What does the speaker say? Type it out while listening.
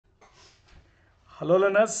Hello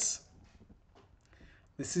learners,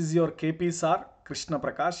 this is your KP sir, Krishna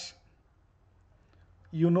Prakash.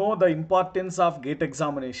 You know the importance of GATE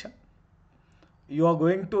examination. You are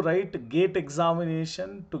going to write GATE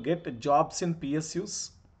examination to get jobs in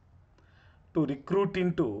PSUs, to recruit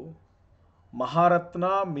into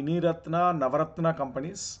Maharatna, Miniratna, Navaratna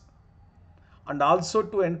companies, and also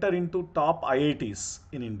to enter into top IITs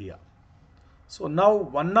in India. So now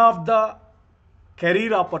one of the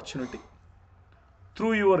career opportunity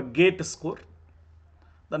through your GATE score,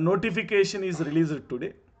 the notification is released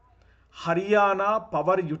today. Haryana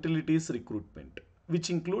Power Utilities recruitment, which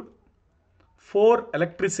include 4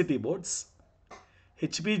 electricity boards,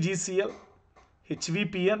 HPGCL,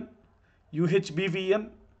 HVPN, UHBVN,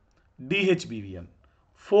 DHBVN.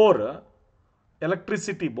 4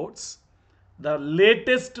 electricity boards. The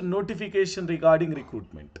latest notification regarding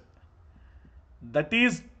recruitment. That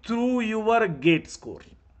is through your GATE score.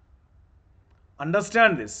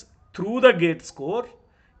 Understand this. Through the GATE score,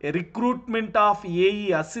 a recruitment of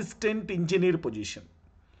AE assistant engineer position.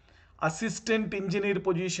 Assistant engineer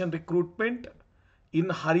position recruitment in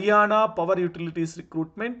Haryana Power Utilities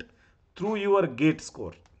recruitment through your GATE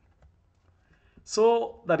score.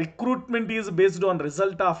 So the recruitment is based on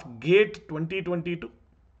result of GATE 2022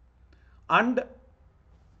 and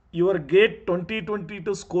your GATE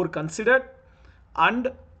 2022 score considered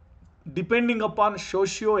and depending upon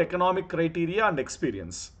socio-economic criteria and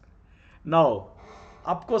experience. Now,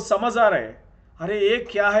 आपको समझ आ रहा है? अरे ये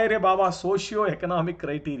क्या है रे बाबा socio economic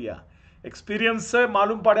criteria experience से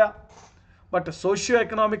मालूम पड़ा बट सोशियो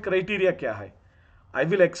इकोनॉमिक क्राइटेरिया क्या है I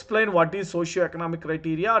will explain what is socio-economic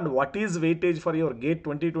criteria and what is weightage for your GATE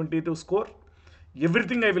 2022 score.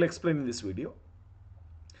 Everything I will explain in this video.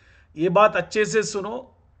 ये बात अच्छे से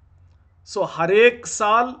सुनो. So हर एक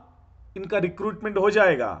साल इनका रिक्रूटमेंट हो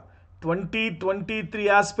जाएगा. 2023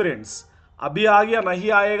 एस्पिरेंट्स अभी आ गया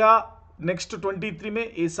नहीं आएगा नेक्स्ट 23 में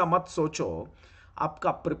ऐसा मत सोचो.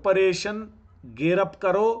 आपका प्रिपरेशन गेयर अप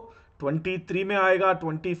करो. 23 में आएगा,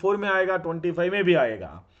 24 में आएगा, 25 में भी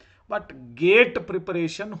आएगा, बट गेट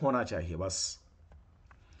प्रिपरेशन होना चाहिए बस.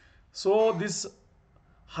 So this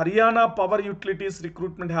Haryana power utilities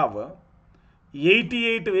recruitment have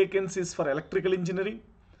 88 vacancies for electrical engineering,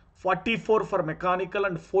 44 for mechanical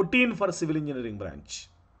and 14 for civil engineering branch.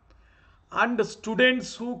 And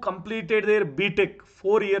students who completed their BTech,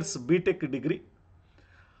 4 years BTech degree,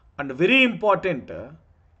 and very important,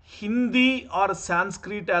 Hindi or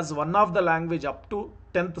Sanskrit as one of the language up to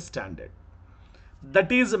 10th standard. That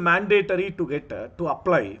is mandatory to get to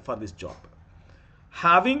apply for this job.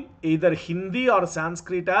 Having either Hindi or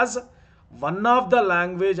Sanskrit as one of the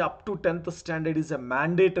language up to 10th standard is a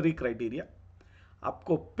mandatory criteria.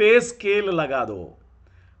 आपको पे scale लगा दो.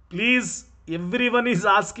 Please, everyone is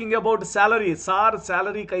asking about salary. Sir,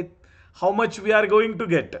 salary का how much we are going to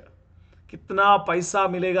get? कितना पैसा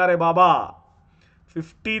मिलेगा रे बाबा?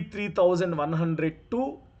 53,100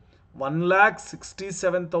 to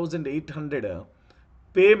 1,67,800.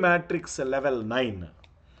 Pay matrix level 9.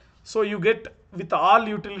 So you get with all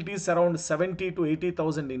utilities around 70 to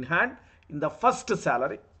 80,000 in hand in the first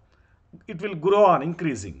salary. It will grow on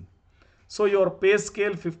increasing. So your pay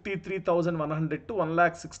scale 53,100 to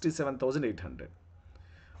 1,67,800.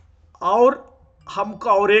 और हमको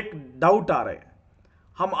और एक doubt आ रहा है.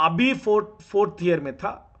 हम अभी फोर्थ ईयर में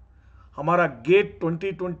था. हमारा गेट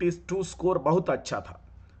 2022 स्कोर बहुत अच्छा था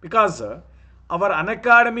because our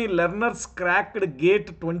Unacademy learners cracked GATE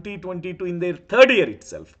 2022 in their third year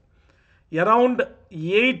itself. Around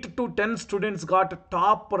 8 to 10 students got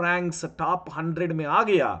top ranks, top 100 में आ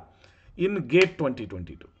गया in GATE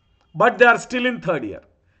 2022. But they are still in third year.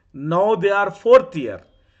 Now they are fourth year.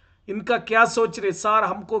 इनका क्या सोच रहे sir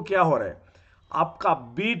हमको क्या हो रहा है? आपका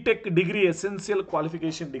BTech degree essential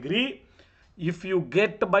qualification degree if you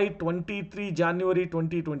get bye 23 जनवरी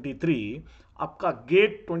 2023 आपका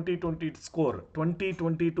गेट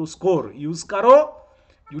 2022 स्कोर यूज करो.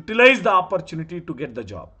 Utilise the opportunity to get the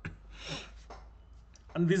job.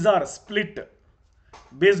 And these are split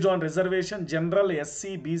based on reservation: general, SC,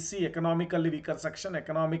 BC, economically weaker section,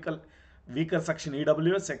 economical weaker section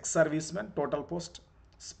EWS, ex-servicemen, total post,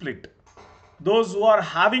 split. Those who are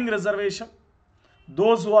having reservation,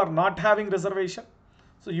 those who are not having reservation,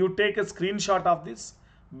 so you take a screenshot of this.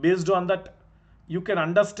 Based on that, you can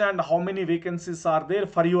understand how many vacancies are there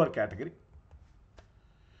for your category.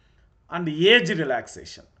 And age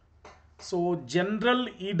relaxation. So general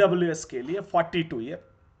EWS के लिए 42 year,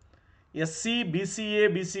 SC, BCA,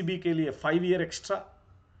 BCB के लिए 5 year extra,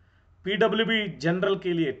 PWB general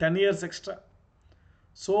के लिए 10 years extra.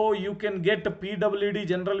 So you can get PWD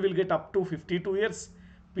general will get up to 52 years,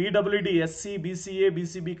 PWD, SC, BCA,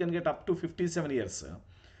 BCB can get up to 57 years.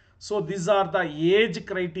 So these are the age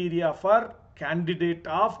criteria for candidate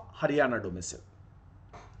of Haryana domicile.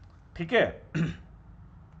 Okay.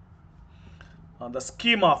 The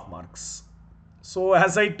scheme of marks. So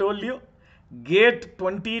as I told you, GATE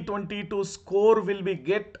 2022 score will be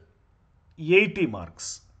get 80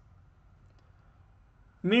 marks.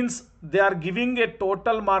 Means they are giving a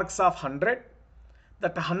total marks of 100.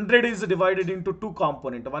 That 100 is divided into two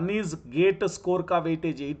components. One is GATE score ka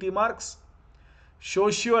weightage 80 marks.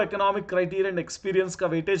 Socio-economic criteria and experience ka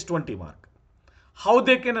weightage 20 mark. How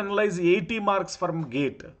they can analyze 80 marks from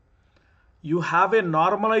GATE? You have a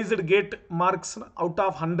normalized GATE marks out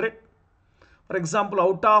of 100. For example,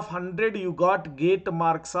 out of 100 you got GATE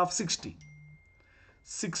marks of 60.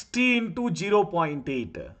 60 into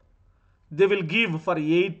 0.8. They will give for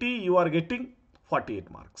 80, you are getting 48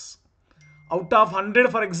 marks. Out of 100,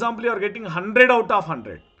 for example, you are getting 100 out of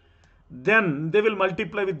 100. Then they will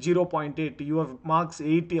multiply with 0.8. Your marks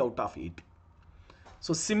 80 out of 80.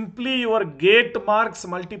 So simply your GATE marks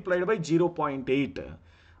multiplied by 0.8.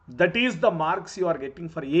 That is the marks you are getting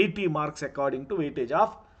for 80 marks according to weightage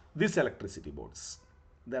of this electricity boards.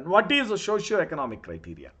 Then what is the socio-economic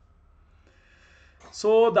criteria?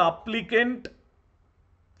 So the applicant,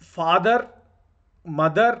 father,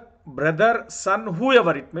 mother, brother, son,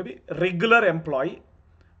 whoever it may be, regular employee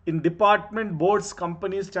in department, boards,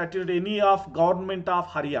 companies, statute, any of government of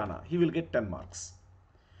Haryana, he will get 10 marks.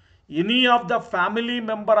 Any of the family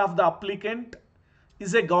member of the applicant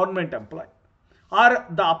is a government employee, or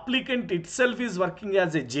the applicant itself is working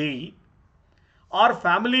as a JE, or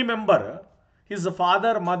family member, his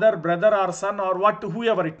father, mother, brother or son or what,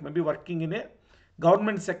 whoever it may be working in a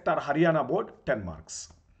government sector Haryana board, 10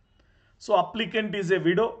 marks. So applicant is a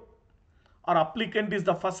widow, or applicant is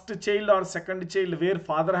the first child or second child where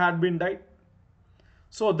father had been died.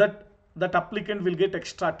 So that applicant will get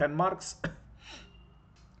extra 10 marks.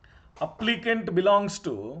 Applicant belongs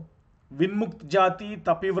to Vinmukt Jati,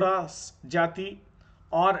 Tapivra Jati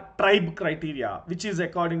or tribe criteria, which is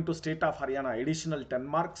according to state of Haryana, additional 10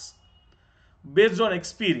 marks. Based on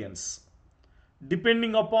experience,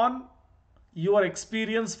 depending upon your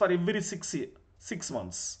experience for every 6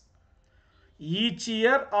 months. Each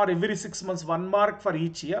year or every 6 months 1 mark for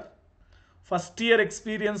each year. First year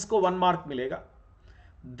experience ko 1 mark milega.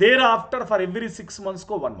 Thereafter for every 6 months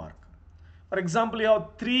ko 1 mark. For example, you have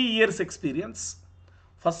 3 years experience.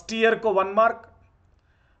 First year ko 1 mark.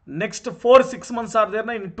 Next 6 months are there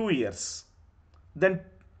in 2 years. Then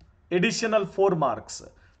additional 4 marks.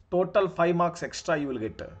 Total 5 marks extra you will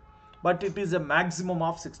get. But it is a maximum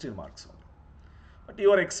of 16 marks. But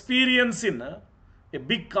your experience in a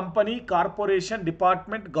big company, corporation,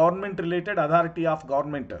 department, government related authority of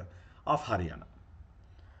government of Haryana.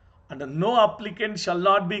 And no applicant shall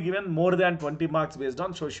not be given more than 20 marks based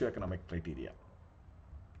on socio-economic criteria.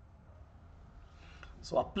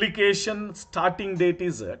 So application starting date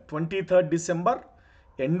is 23rd December,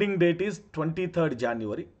 ending date is 23rd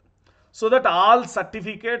January. So that all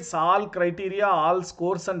certificates, all criteria, all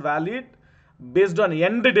scores and valid based on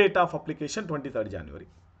end date of application 23rd January.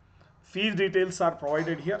 Fees details are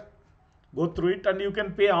provided here. Go through it and you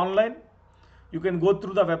can pay online. You can go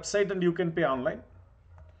through the website and you can pay online.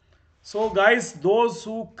 So guys, those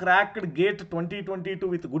who cracked GATE 2022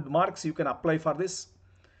 with good marks, you can apply for this.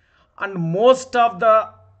 And most of the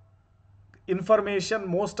information,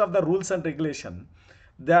 most of the rules and regulation,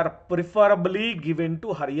 they are preferably given to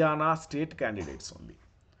Haryana state candidates only.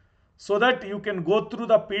 So that you can go through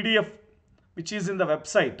the PDF which is in the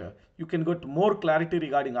website. You can get more clarity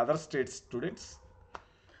regarding other state students.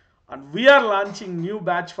 And we are launching new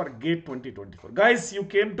batch for GATE 2024. Guys, you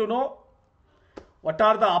came to know what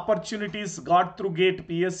are the opportunities got through GATE,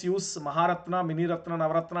 PSUs, Maharatna, Miniratna,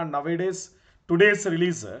 Navaratna, and nowadays today's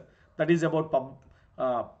release that is about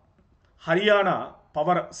Haryana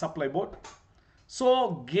Power Supply Board.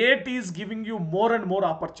 So GATE is giving you more and more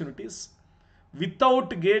opportunities.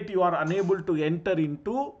 Without GATE, you are unable to enter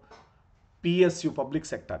into PSU public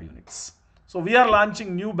sector units. So we are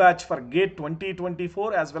launching new batch for GATE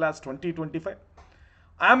 2024 as well as 2025.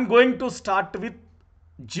 I am going to start with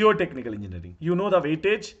geotechnical engineering. You know the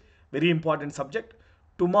weightage, very important subject.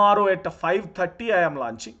 Tomorrow at 5:30 I am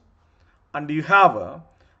launching. And you have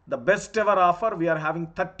the best ever offer. We are having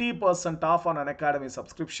 30% off on Unacademy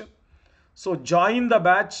subscription. So join the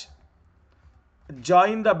batch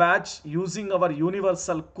using our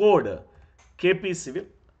universal code KP Civil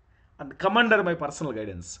and come under my personal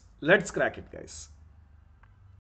guidance. Let's crack it, guys.